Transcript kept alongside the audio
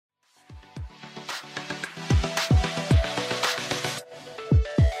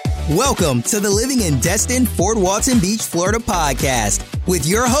Welcome to the Living in Destin, Fort Walton Beach, Florida podcast with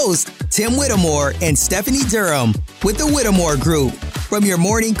your host, Tim Whittemore and Stephanie Durham with the Whittemore Group. From your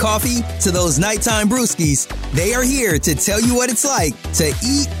morning coffee to those nighttime brewskis, they are here to tell you what it's like to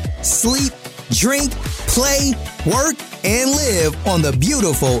eat, sleep, drink, play, work, and live on the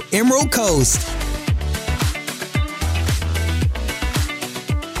beautiful Emerald Coast.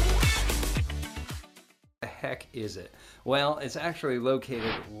 The heck is it? Well, it's actually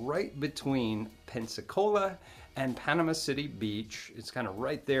located right between Pensacola and Panama City Beach. It's kind of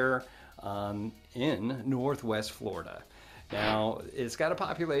right there in northwest Florida. Now, it's got a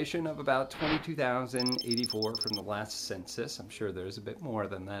population of about 22,084 from the last census. I'm sure there's a bit more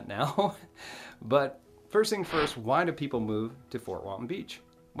than that now. But first thing first, why do people move to Fort Walton Beach?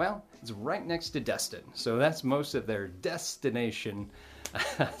 Well, it's right next to Destin, so that's most of their destination,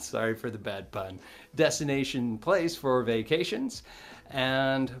 sorry for the bad pun, destination place for vacations,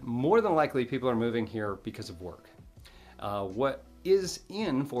 and more than likely people are moving here because of work. What is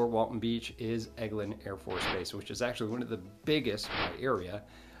in Fort Walton Beach is Eglin Air Force Base, which is actually one of the biggest by area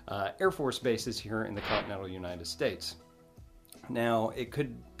Air Force bases here in the continental United States. Now, it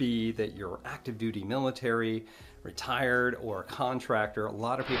could be that you're active duty military, retired, or a contractor. A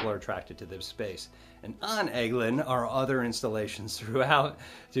lot of people are attracted to this space. And on Eglin are other installations throughout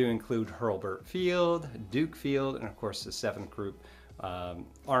to include Hurlburt Field, Duke Field, and of course the 7th Group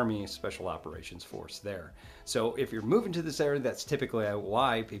Army Special Operations Force there. So if you're moving to this area, that's typically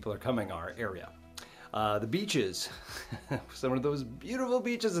why people are coming our area. The beaches, some of those beautiful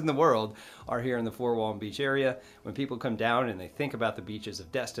beaches in the world are here in the Fort Walton Beach area. When people come down and they think about the beaches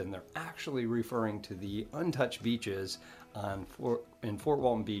of Destin, they're actually referring to the untouched beaches in Fort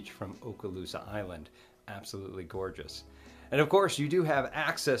Walton Beach from Okaloosa Island. Absolutely gorgeous. And of course, you do have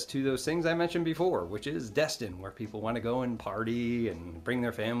access to those things I mentioned before, which is Destin, where people want to go and party and bring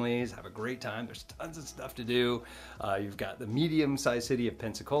their families, have a great time. There's tons of stuff to do. You've got the medium-sized city of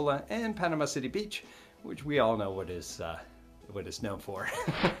Pensacola and Panama City Beach, which we all know what it's known for.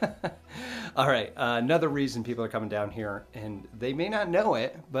 All right, another reason people are coming down here, and they may not know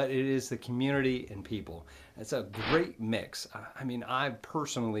it, but it is the community and people. It's a great mix. I mean, I've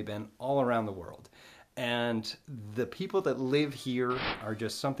personally been all around the world. And the people that live here are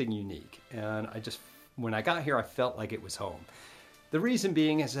just something unique. And when I got here, I felt like it was home. The reason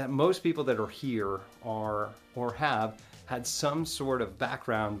being is that most people that are here are or have had some sort of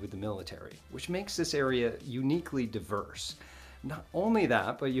background with the military, which makes this area uniquely diverse. Not only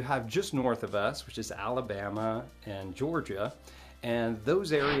that, but you have just north of us, which is Alabama and Georgia. And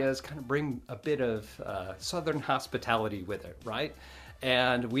those areas kind of bring a bit of southern hospitality with it, right?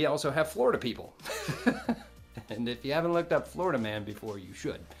 And we also have Florida people. And if you haven't looked up Florida Man before, you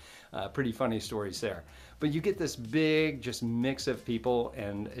should. Pretty funny stories there. But you get this big just mix of people,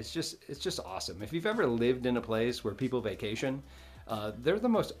 and it's just awesome. If you've ever lived in a place where people vacation, they're the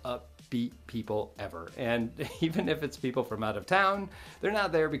most upbeat people ever. And even if it's people from out of town, they're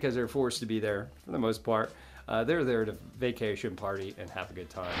not there because they're forced to be there for the most part. They're there to vacation, party, and have a good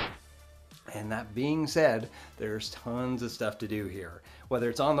time. And that being said, there's tons of stuff to do here. Whether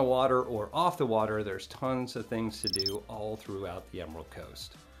it's on the water or off the water, there's tons of things to do all throughout the Emerald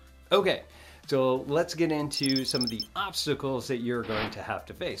Coast. Okay, so let's get into some of the obstacles that you're going to have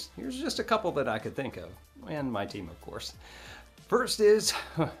to face. Here's just a couple that I could think of, and my team, of course. First is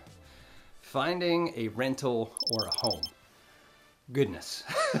finding a rental or a home. Goodness.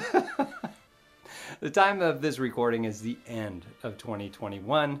 The time of this recording is the end of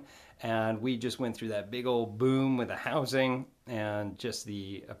 2021, and we just went through that big old boom with the housing and just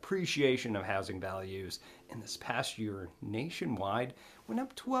the appreciation of housing values in this past year nationwide went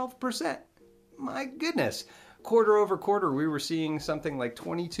up 12%. My goodness. Quarter over quarter, we were seeing something like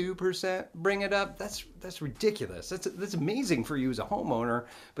 22% bring it up. That's ridiculous. That's amazing for you as a homeowner,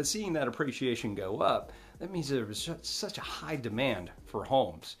 but seeing that appreciation go up, that means there was such a high demand for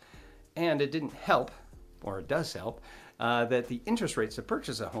homes. And it didn't help, or it does help, that the interest rates to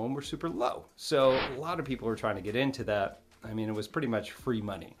purchase a home were super low. So a lot of people were trying to get into that. I mean, it was pretty much free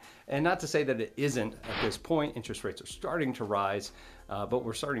money. And not to say that it isn't at this point. Interest rates are starting to rise, but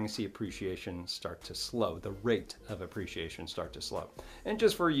we're starting to see appreciation start to slow, the rate of appreciation start to slow. And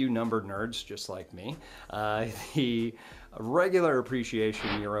just for you number nerds just like me, the regular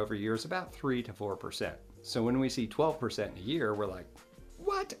appreciation year over year is about 3 to 4%. So when we see 12% in a year, we're like,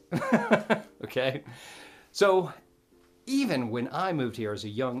 what? Okay. So even when I moved here as a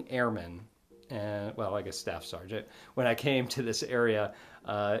young airman, and well, I guess staff sergeant, when I came to this area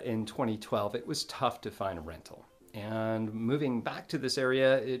in 2012, it was tough to find a rental. And moving back to this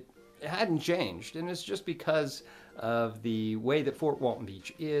area, it it hadn't changed. And it's just because of the way that Fort Walton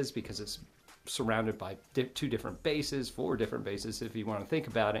Beach is, because it's surrounded by two different bases, 4 different bases if you want to think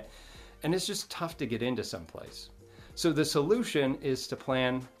about it. And it's just tough to get into someplace. So the solution is to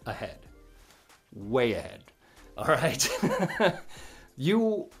plan ahead, way ahead. All right.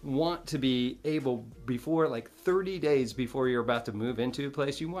 You want to be able, before like 30 days before you're about to move into a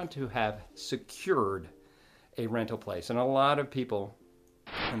place, you want to have secured a rental place. And a lot of people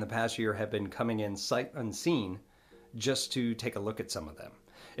in the past year have been coming in sight unseen just to take a look at some of them.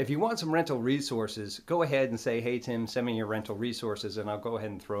 If you want some rental resources, go ahead and say, hey, Tim, send me your rental resources, and I'll go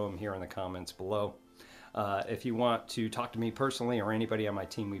ahead and throw them here in the comments below. If you want to talk to me personally or anybody on my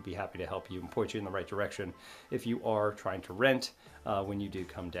team, we'd be happy to help you and point you in the right direction if you are trying to rent when you do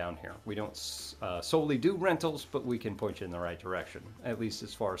come down here. We don't solely do rentals, but we can point you in the right direction, at least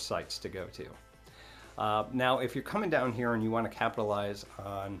as far as sites to go to. Now, if you're coming down here and you want to capitalize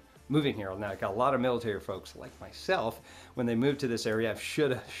on moving here, now I got a lot of military folks like myself, when they moved to this area,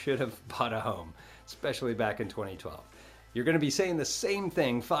 should have bought a home, especially back in 2012. You're going to be saying the same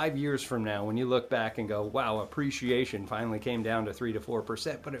thing 5 years from now when you look back and go, wow, appreciation finally came down to 3 to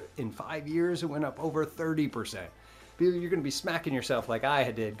 4%, but in 5 years it went up over 30%. You're going to be smacking yourself like I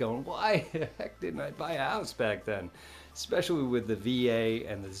did, going, why the heck didn't I buy a house back then? Especially with the VA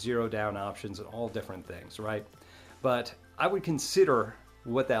and the zero down options and all different things, right? But I would consider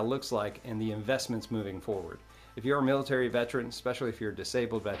what that looks like and the investments moving forward. If you're a military veteran, especially if you're a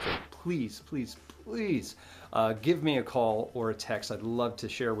disabled veteran, please, please, please give me a call or a text. I'd love to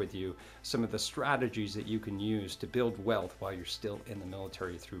share with you some of the strategies that you can use to build wealth while you're still in the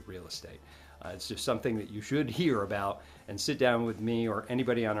military through real estate. It's just something that you should hear about, and sit down with me or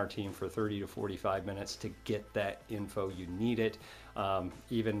anybody on our team for 30 to 45 minutes to get that info. You need it.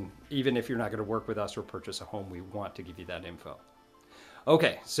 Even if you're not going to work with us or purchase a home, we want to give you that info.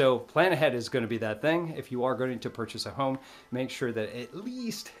 Okay, so plan ahead is going to be that thing. If you are going to purchase a home, make sure that at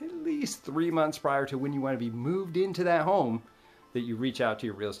least 3 months prior to when you want to be moved into that home, that you reach out to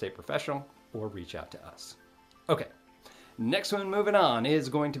your real estate professional or reach out to us. Okay, next one moving on is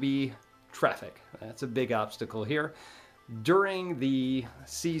going to be traffic. That's a big obstacle here. During the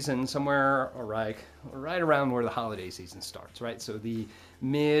season, somewhere right around where the holiday season starts, right? So the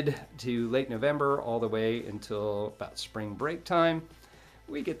mid to late November all the way until about spring break time,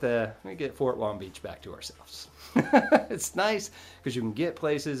 we get Fort Walton Beach back to ourselves. It's nice because you can get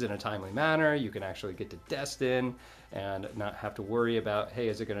places in a timely manner. You can actually get to Destin and not have to worry about, hey,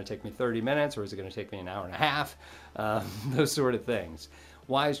 is it going to take me 30 minutes or is it going to take me an hour and a half? Those sort of things.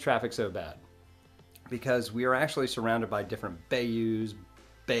 Why is traffic so bad? Because we are actually surrounded by different bayous,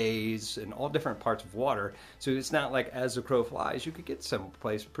 bays, and all different parts of water. So it's not like as the crow flies, you could get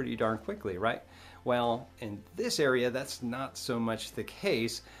someplace pretty darn quickly, right? Well, in this area, that's not so much the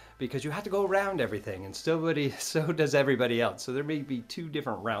case because you have to go around everything, and so does everybody else. So there may be 2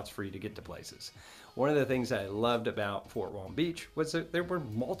 different routes for you to get to places. One of the things that I loved about Fort Walton Beach was that there were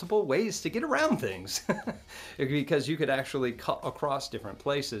multiple ways to get around things because you could actually cut across different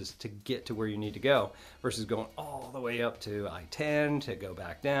places to get to where you need to go versus going all the way up to I-10 to go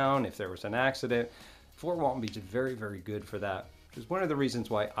back down if there was an accident. Fort Walton Beach is very, very good for that, which is one of the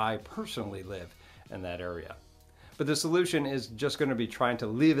reasons why I personally live in that area. But the solution is just going to be trying to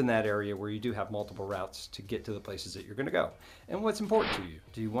live in that area where you do have multiple routes to get to the places that you're going to go. And what's important to you?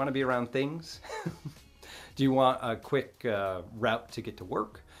 Do you want to be around things? Do you want a quick route to get to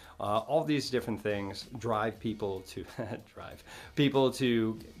work? All these different things drive people to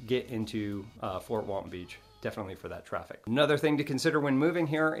get into Fort Walton Beach, definitely for that traffic. Another thing to consider when moving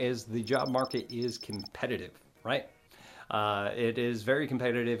here is the job market is competitive, right? It is very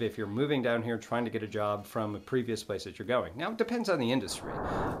competitive if you're moving down here trying to get a job from a previous place that you're going. Now, it depends on the industry.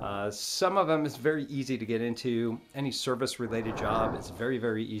 Some of them is very easy to get into. Any service-related job is very,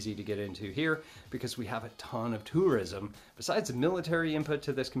 very easy to get into here because we have a ton of tourism. Besides the military input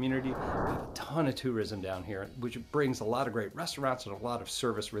to this community, we have a ton of tourism down here, which brings a lot of great restaurants and a lot of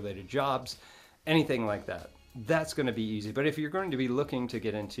service-related jobs, anything like that. That's going to be easy. But if you're going to be looking to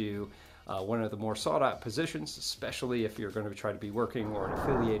get into one of the more sought-out positions, especially if you're going to try to be working or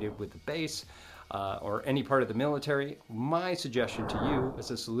affiliated with the base or any part of the military, my suggestion to you as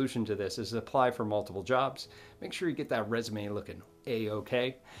a solution to this is apply for multiple jobs. Make sure you get that resume looking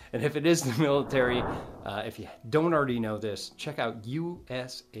A-okay. And if it is the military, if you don't already know this, check out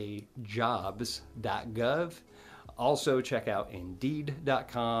usajobs.gov. Also check out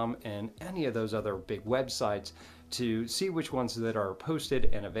Indeed.com and any of those other big websites to see which ones that are posted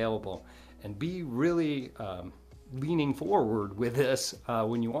and available, and be really leaning forward with this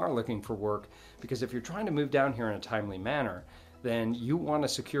when you are looking for work, because if you're trying to move down here in a timely manner, then you want to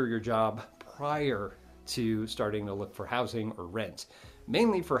secure your job prior to starting to look for housing or rent.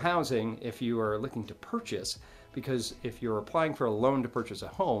 Mainly for housing if you are looking to purchase, because if you're applying for a loan to purchase a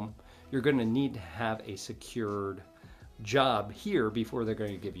home, you're going to need to have a secured job here before they're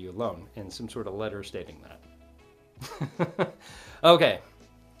going to give you a loan and some sort of letter stating that. Okay,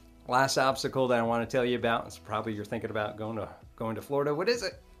 last obstacle that I want to tell you about is probably you're thinking about going to Florida. What is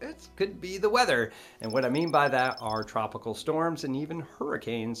it? It could be the weather. And what I mean by that are tropical storms and even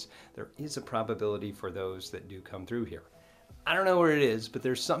hurricanes. There is a probability for those that do come through here. I don't know what it is, but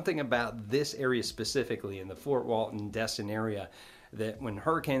there's something about this area specifically in the Fort Walton, Destin area that when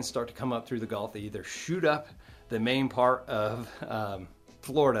hurricanes start to come up through the Gulf, they either shoot up the main part of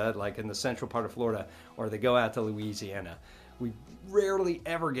Florida, like in the central part of Florida, or they go out to Louisiana. We rarely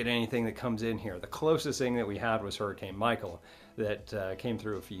ever get anything that comes in here. The closest thing that we had was Hurricane Michael that came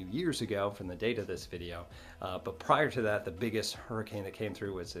through a few years ago from the date of this video. But prior to that, the biggest hurricane that came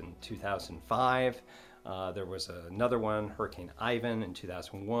through was in 2005. There was another one, Hurricane Ivan, in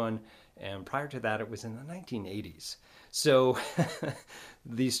 2001. And prior to that, it was in the 1980s. So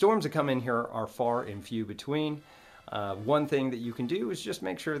the storms that come in here are far and few between. One thing that you can do is just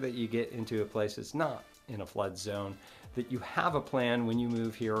make sure that you get into a place that's not in a flood zone, that you have a plan when you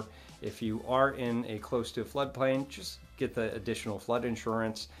move here. If you are in a close to a floodplain, just get the additional flood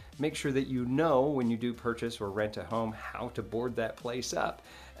insurance. Make sure that you know when you do purchase or rent a home how to board that place up,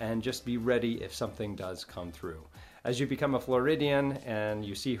 and just be ready if something does come through. As you become a Floridian and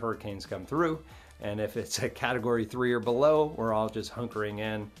you see hurricanes come through, and if it's a category 3 or below, we're all just hunkering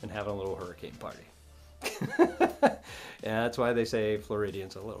in and having a little hurricane party. Yeah, that's why they say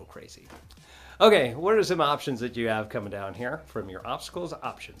Floridians are a little crazy. Okay, what are some options that you have coming down here from your obstacles?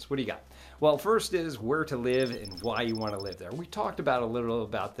 Options, what do you got? Well, first is where to live and why you want to live there. We talked about a little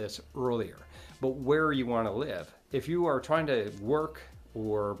about this earlier, but where you want to live. If you are trying to work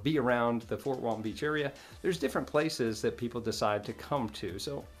or be around the Fort Walton Beach area, there's different places that people decide to come to.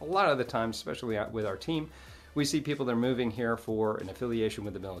 So a lot of the times, especially with our team, we see people that are moving here for an affiliation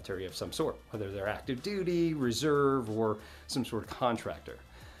with the military of some sort, whether they're active duty, reserve, or some sort of contractor.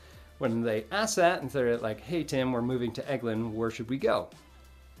 When they ask that and they're like, hey Tim, we're moving to Eglin, where should we go?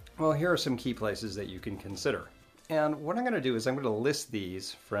 Well, here are some key places that you can consider. And what I'm going to do is I'm going to list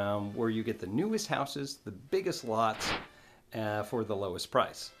these from where you get the newest houses, the biggest lots, for the lowest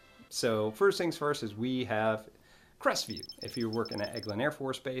price. So first things first is we have Crestview. If you're working at Eglin Air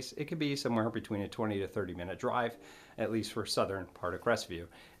Force Base, it could be somewhere between a 20 to 30 minute drive, at least for southern part of Crestview.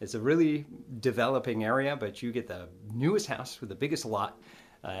 It's a really developing area, but you get the newest house with the biggest lot,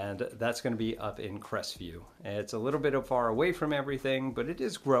 and that's going to be up in Crestview. It's a little bit far away from everything, but it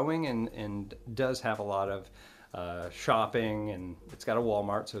is growing and does have a lot of shopping, and it's got a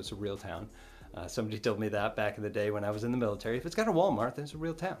Walmart, so it's a real town. Somebody told me that back in the day when I was in the military. If it's got a Walmart, then it's a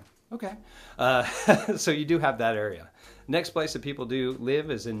real town. Okay. So you do have that area. Next place that people do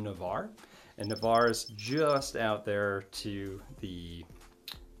live is in Navarre. And Navarre is just out there to the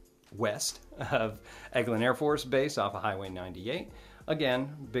west of Eglin Air Force Base off of Highway 98.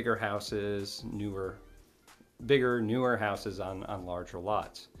 Again, bigger houses, newer houses on larger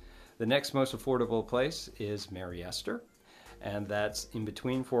lots. The next most affordable place is Mary Esther, and that's in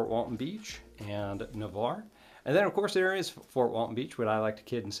between Fort Walton Beach and Navarre. And then, of course, there is Fort Walton Beach, what I like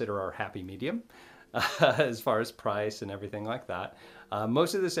to consider our happy medium as far as price and everything like that.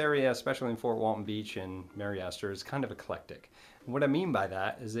 Most of this area, especially in Fort Walton Beach and Mary Esther, is kind of eclectic. And what I mean by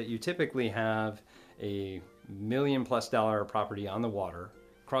that is that you typically have a $1 million+ property on the water,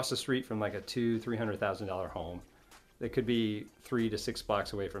 across the street from like a $200,000-$300,000 home that could be 3 to 6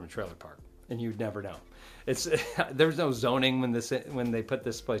 blocks away from a trailer park, and you'd never know. There's no zoning when they put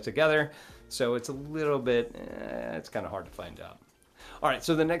this place together, so it's a little bit, it's kind of hard to find out. All right,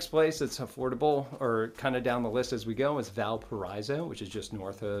 so the next place that's affordable, or kind of down the list as we go, is Valparaiso, which is just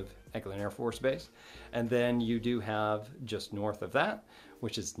north of Eglin Air Force Base. And then you do have just north of that,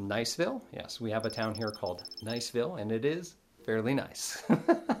 which is Niceville. Yes, we have a town here called Niceville, and it is fairly nice.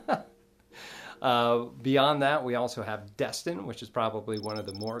 Beyond that, we also have Destin, which is probably one of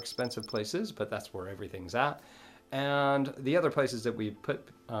the more expensive places, but that's where everything's at. And the other places that we put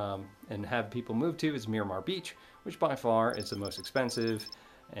and have people move to is Miramar Beach, which by far is the most expensive,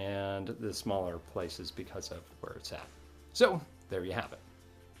 and the smaller places because of where it's at. So there you have it.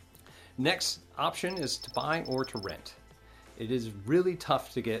 Next option is to buy or to rent. It is really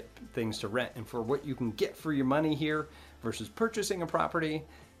tough to get things to rent, and for what you can get for your money here versus purchasing a property,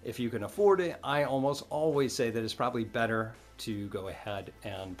 if you can afford it, I almost always say that it's probably better to go ahead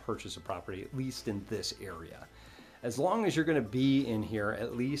and purchase a property, at least in this area. As long as you're going to be in here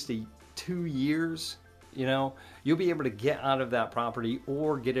at least 2 years, you'll be able to get out of that property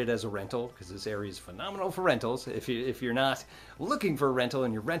or get it as a rental, because this area is phenomenal for rentals. If you're not looking for a rental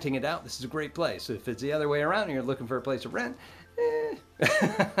and you're renting it out, this is a great place. If it's the other way around and you're looking for a place to rent,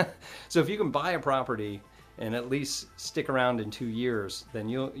 So if you can buy a property and at least stick around in 2 years, then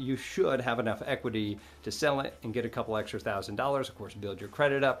you should have enough equity to sell it and get a couple extra $1,000. Of course, build your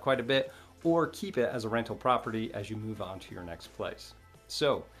credit up quite a bit, or keep it as a rental property as you move on to your next place.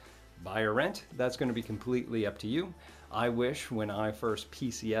 So buy or rent, that's going to be completely up to you. I wish when I first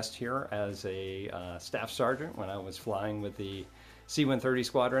PCS'd here as a staff sergeant, when I was flying with the C-130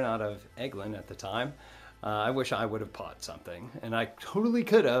 squadron out of Eglin at the time, I wish I would have bought something, and I totally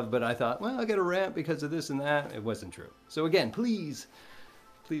could have, but I thought, well, I got to rent because of this and that. It wasn't true. So again, please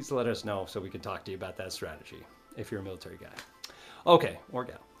let us know so we can talk to you about that strategy if you're a military guy. Okay, or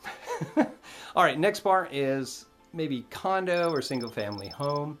gal. All right, next part is maybe condo or single family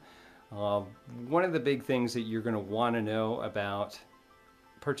home. One of the big things that you're going to want to know about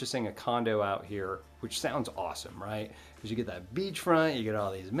purchasing a condo out here, which sounds awesome, right? Because you get that beachfront, you get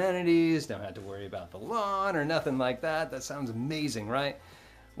all these amenities, don't have to worry about the lawn or nothing like that. That sounds amazing, right?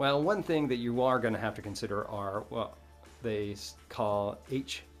 Well, one thing that you are going to have to consider are what they call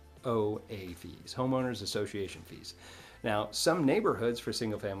HOA fees, homeowners association fees. Now, some neighborhoods for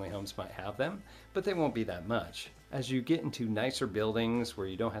single-family homes might have them, but they won't be that much. As you get into nicer buildings where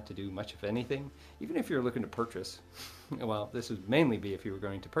you don't have to do much of anything, even if you're looking to purchase, well, this would mainly be if you were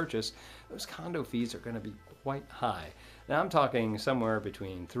going to purchase, those condo fees are going to be quite high. Now, I'm talking somewhere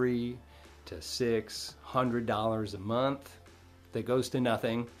between $300 to $600 a month that goes to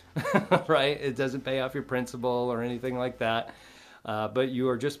nothing, right? It doesn't pay off your principal or anything like that. But you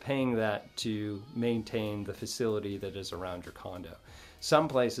are just paying that to maintain the facility that is around your condo. Some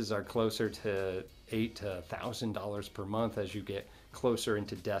places are closer to $8,000 to $1,000 per month as you get closer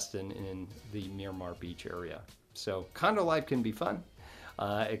into Destin in the Miramar Beach area. So condo life can be fun.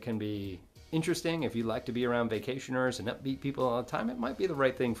 It can be interesting. If you like to be around vacationers and upbeat people all the time, it might be the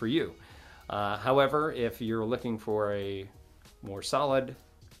right thing for you. However, if you're looking for a more solid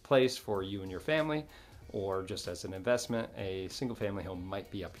place for you and your family, or just as an investment, a single-family home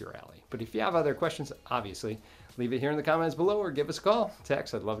might be up your alley. But if you have other questions, obviously, leave it here in the comments below or give us a call,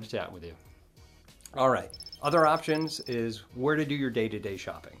 text. I'd love to chat with you. All right, other options is where to do your day-to-day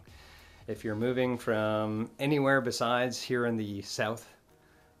shopping. If you're moving from anywhere besides here in the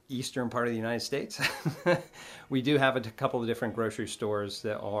southeastern part of the United States, we do have a couple of different grocery stores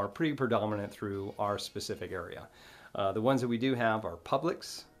that are pretty predominant through our specific area. The ones that we do have are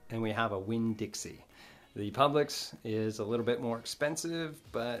Publix, and we have a Winn-Dixie. The Publix is a little bit more expensive,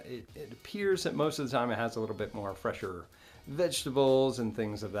 but it appears that most of the time it has a little bit more fresher vegetables and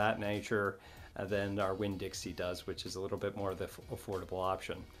things of that nature than our Winn-Dixie does, which is a little bit more of the affordable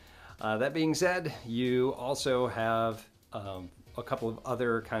option. That being said, you also have a couple of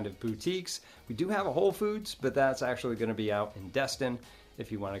other kind of boutiques. We do have a Whole Foods, but that's actually going to be out in Destin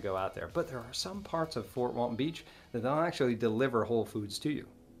if you want to go out there. But there are some parts of Fort Walton Beach that they'll actually deliver Whole Foods to you.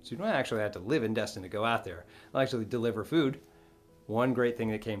 So you don't actually have to live in Destin to go out there. They'll actually deliver food. One great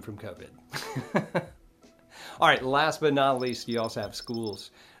thing that came from COVID. All right, last but not least, you also have schools.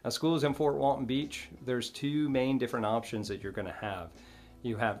 Now, schools in Fort Walton Beach, there's two main different options that you're going to have.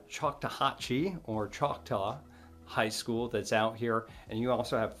 You have Choctawhatchee or Choctaw High School that's out here, and you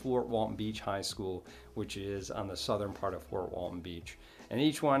also have Fort Walton Beach High School, which is on the southern part of Fort Walton Beach. And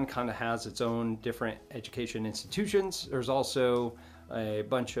each one kind of has its own different education institutions. There's also a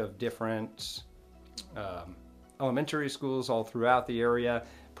bunch of different elementary schools all throughout the area,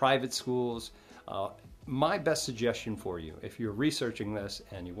 private schools. My best suggestion for you, if you're researching this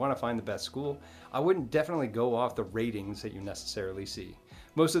and you want to find the best school, I wouldn't definitely go off the ratings that you necessarily see.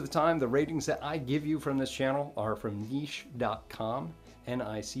 Most of the time, the ratings that I give you from this channel are from niche.com,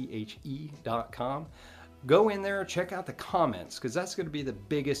 niche.com. Go in there, check out the comments, because that's going to be the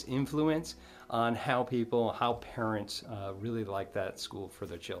biggest influence on how parents really like that school for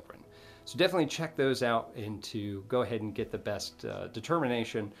their children. So definitely check those out and to go ahead and get the best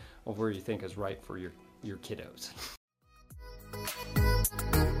determination of where you think is right for your kiddos.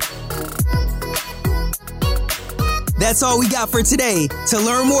 That's all we got for today. To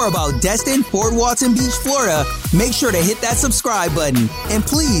learn more about Destin, Fort Walton Beach, Florida, make sure to hit that subscribe button and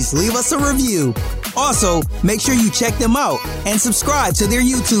please leave us a review. Also, make sure you check them out and subscribe to their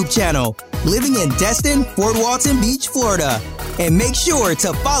YouTube channel, Living in Destin, Fort Walton Beach, Florida. And make sure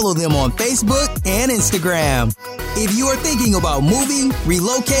to follow them on Facebook and Instagram. If you are thinking about moving,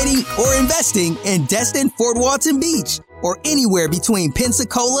 relocating, or investing in Destin, Fort Walton Beach, or anywhere between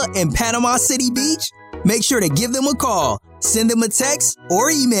Pensacola and Panama City Beach, make sure to give them a call Send them a text or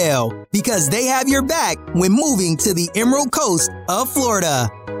email because they have your back when moving to the Emerald Coast of Florida.